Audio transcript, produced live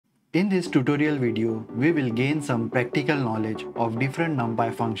In this tutorial video, we will gain some practical knowledge of different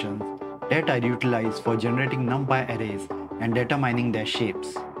NumPy functions that are utilized for generating NumPy arrays and determining their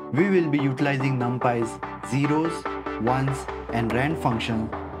shapes. We will be utilizing NumPy's zeros, ones, and rand function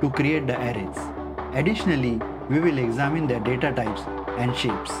to create the arrays. Additionally, we will examine their data types and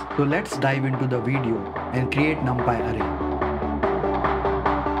shapes. So let's dive into the video and create NumPy array.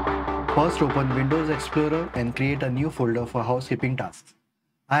 First, open Windows Explorer and create a new folder for housekeeping tasks.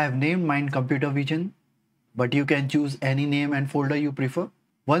 I have named mine Computer Vision, but you can choose any name and folder you prefer.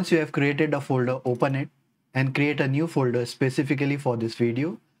 Once you have created a folder, open it and create a new folder specifically for this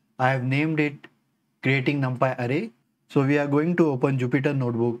video. I have named it Creating NumPy Array. So we are going to open Jupyter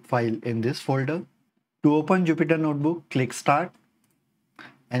Notebook file in this folder. To open Jupyter Notebook, click Start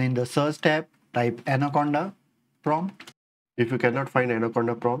and in the search tab, type Anaconda prompt. If you cannot find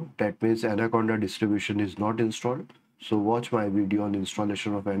Anaconda prompt, that means Anaconda distribution is not installed. So watch my video on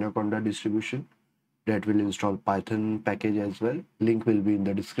installation of Anaconda distribution. That will install Python package as well. Link will be in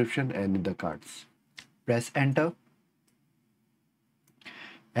the description and in the cards. Press enter.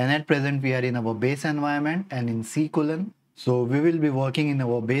 And at present we are in our base environment and in C:. So we will be working in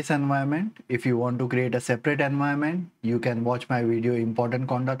our base environment. If you want to create a separate environment, you can watch my video Important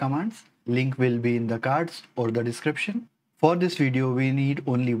Conda commands. Link will be in the cards or the description. For this video, we need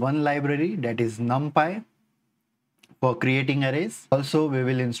only one library, that is NumPy, for creating arrays. Also, we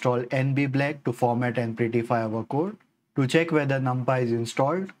will install nblack to format and prettify our code. To check whether NumPy is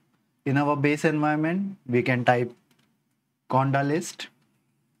installed, in our base environment, we can type conda list,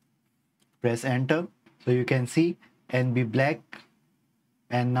 press enter. So you can see nblack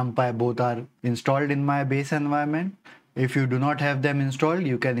and NumPy both are installed in my base environment. If you do not have them installed,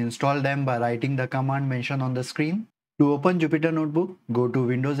 you can install them by writing the command mentioned on the screen. To open Jupyter Notebook, go to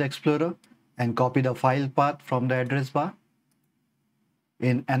Windows Explorer and copy the file path from the address bar.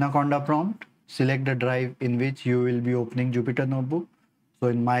 In Anaconda prompt, select the drive in which you will be opening Jupyter Notebook. So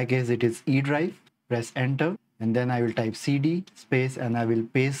in my case, it is E drive. Press enter and then I will type cd space and I will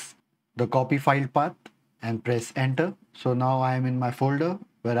paste the copy file path and press enter. So now I am in my folder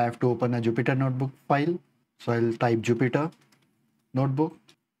where I have to open a Jupyter Notebook file. So I'll type Jupyter Notebook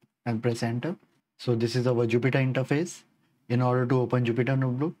and press enter. So this is our Jupyter interface. In order to open Jupyter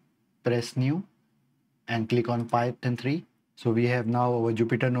Notebook, press new and click on Python 3. So we have now our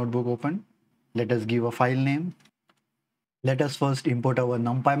Jupyter Notebook open. Let us give a file name. Let us first import our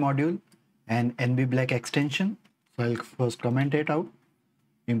NumPy module and nblack extension. So I'll first comment it out.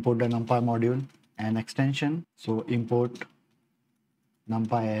 Import the NumPy module and extension. So import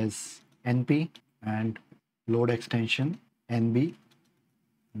NumPy as np and load extension nblack.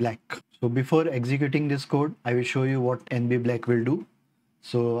 So before executing this code, I will show you what nblack will do.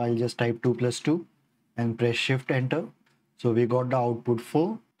 So I'll just type 2 + 2 and press shift enter. So we got the output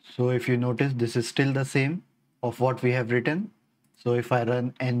 4. So if you notice, this is still the same of what we have written. So if I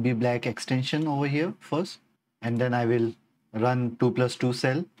run nblack extension over here first, and then I will run 2 + 2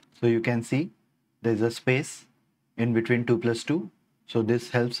 cell. So you can see there's a space in between 2 + 2. So this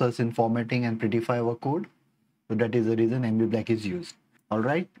helps us in formatting and prettify our code. So that is the reason nblack is used. All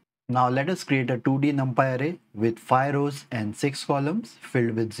right. Now let us create a 2D NumPy array with 5 rows and 6 columns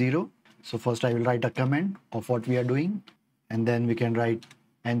filled with 0. So first I will write a comment of what we are doing, and then we can write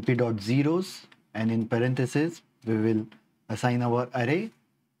np.zeros, and in parentheses we will assign our array,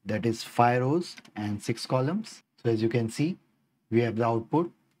 that is 5 rows and 6 columns. So as you can see, we have the output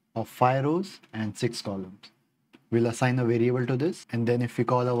of 5 rows and 6 columns. We'll assign a variable to this, and then if we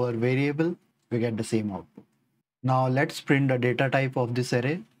call our variable, we get the same output. Now let's print the data type of this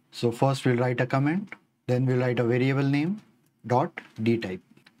array. So first we'll write a comment, then we'll write a variable name dot dtype.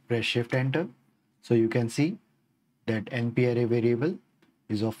 Press shift enter. So you can see that np array variable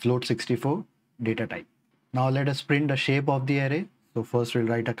is of float 64 data type. Now let us print the shape of the array. So first we'll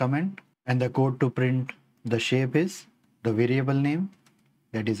write a comment, and the code to print the shape is the variable name,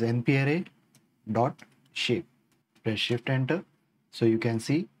 that is np array dot shape. Press shift enter. So you can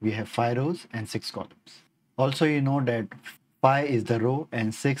see we have 5 rows and 6 columns. Also, you know that 5 is the row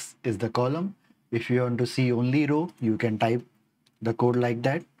and 6 is the column. If you want to see only row, you can type the code like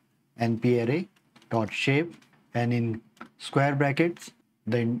that, np array dot shape, and in square brackets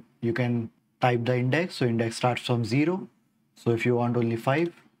then you can type the index. So index starts from 0. So if you want only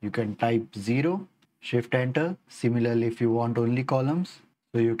 5, you can type 0, shift enter. Similarly, if you want only columns,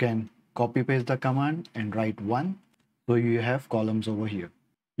 so you can copy paste the command and write 1. So you have columns over here.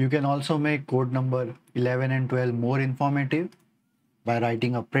 You can also make code number 11 and 12 more informative by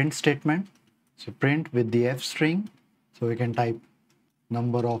writing a print statement. So print with the f string. So we can type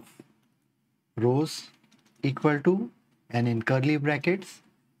number of rows equal to, and in curly brackets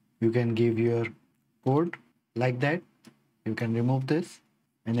you can give your code like that. You can remove this,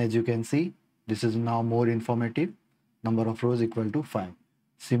 and as you can see, this is now more informative. Number of rows equal to 5.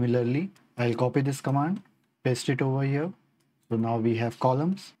 Similarly, I'll copy this command, paste it over here. So now we have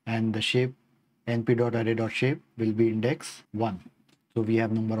columns, and the shape np.array.shape will be index 1. So we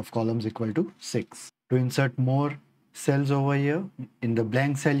have number of columns equal to 6. To insert more cells over here, in the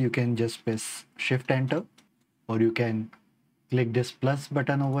blank cell you can just press shift enter, or you can click this plus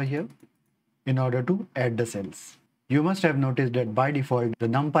button over here in order to add the cells. You must have noticed that by default the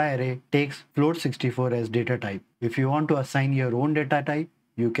Numpy array takes float 64 as data type. If you want to assign your own data type,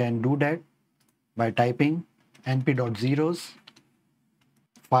 you can do that by typing np.zeros,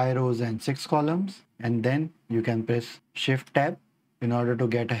 5 rows and 6 columns, and then you can press shift tab in order to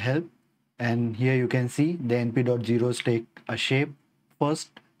get a help. And here you can see the np.zeros take a shape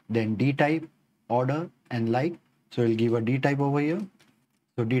first, then d type, order, and like. So we'll give a d type over here.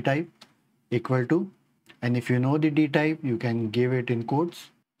 So d type equal to, and if you know the d type, you can give it in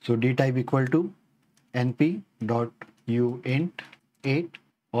quotes. So d type equal to np.uint8.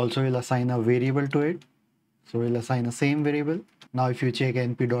 Also we'll assign a variable to it. So we'll assign a same variable. Now if you check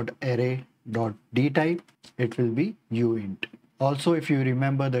np.array.dtype, it will be uint. Also, if you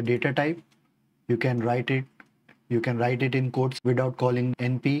remember the data type, you can write it in quotes without calling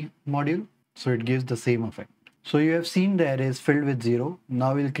np module. So it gives the same effect. So you have seen the arrays filled with 0.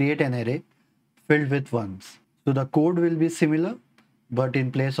 Now we'll create an array filled with ones. So the code will be similar, but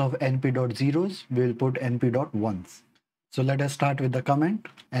in place of np.zeros, we'll put np.ones. So let us start with the comment,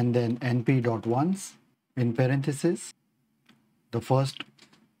 and then np.ones in parentheses. The first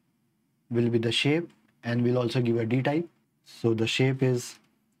will be the shape, and we'll also give a d type. So the shape is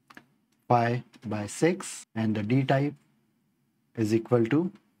 5 by 6, and the d type is equal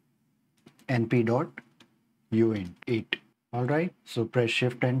to np.uint8. All right, so press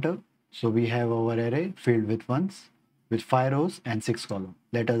shift enter. So we have our array filled with ones with 5 rows and 6 columns.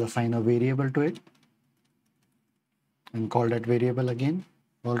 Let us assign a variable to it and call that variable again.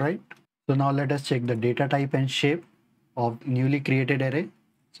 All right, so now let us check the data type and shape of newly created array.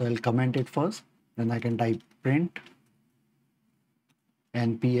 So I'll comment it first, then I can type print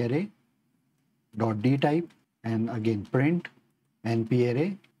nparray.dtype, and again print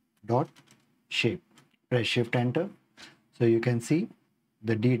nparray.shape. Press shift enter. So you can see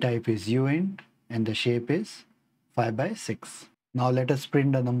the d type is uint and the shape is 5 by 6. Now let us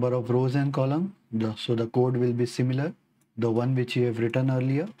print the number of rows and columns. So the code will be similar, the one which you have written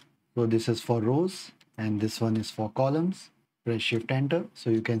earlier. So this is for rows and this one is for columns. Press shift enter. So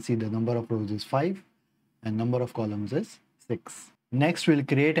you can see the number of rows is 5 and number of columns is 6. Next we'll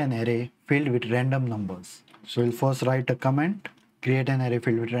create an array filled with random numbers. So we'll first write a comment, create an array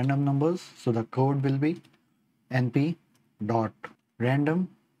filled with random numbers. So the code will be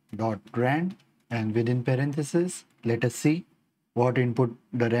np.random.rand, and within parentheses let us see what input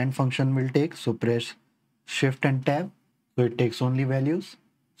the rand function will take. So press shift and tab, so it takes only values.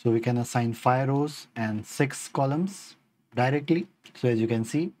 So we can assign 5 rows and 6 columns directly. So as you can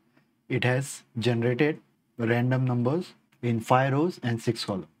see, it has generated random numbers in 5 rows and 6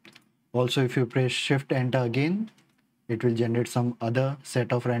 columns. Also, if you press shift enter again, it will generate some other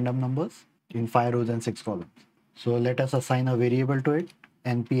set of random numbers in 5 rows and 6 columns. So let us assign a variable to it,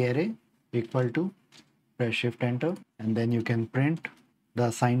 nparray equal to, press shift enter, and then you can print the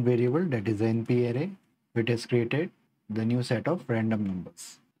assigned variable, that is nparray. It has created the new set of random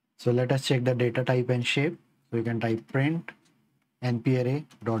numbers. So let us check the data type and shape. So you can type print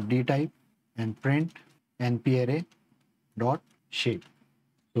nparray.dtype and print nparray.shape.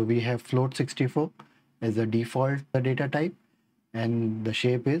 So we have float 64 as a default data type, and the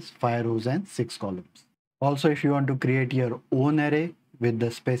shape is 5 rows and 6 columns. Also, if you want to create your own array with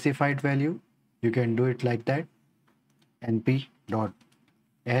the specified value, you can do it like that,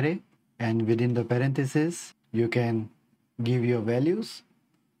 np.array, and within the parentheses you can give your values.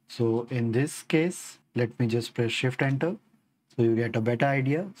 So in this case, let me just press shift enter, so you get a better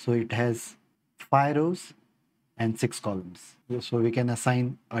idea. So it has 5 rows and 6 columns. So we can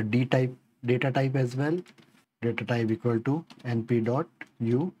assign a d type data type as well, data type equal to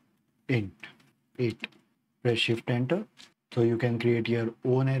np.uint8. Press shift enter. So you can create your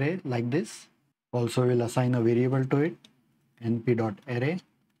own array like this. Also we'll assign a variable to it, np.array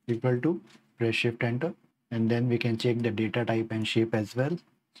equal to, press shift enter, and then we can check the data type and shape as well.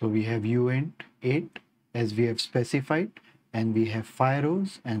 So we have uint8 as we have specified, and we have 5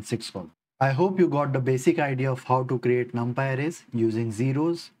 rows and 6 columns. I hope you got the basic idea of how to create NumPy arrays using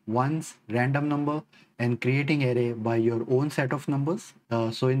zeros, ones, random number, and creating array by your own set of numbers.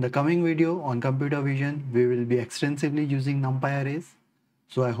 So in the coming video on computer vision, we will be extensively using NumPy arrays.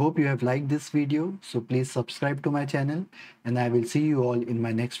 So I hope you have liked this video. So please subscribe to my channel and I will see you all in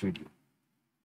my next video.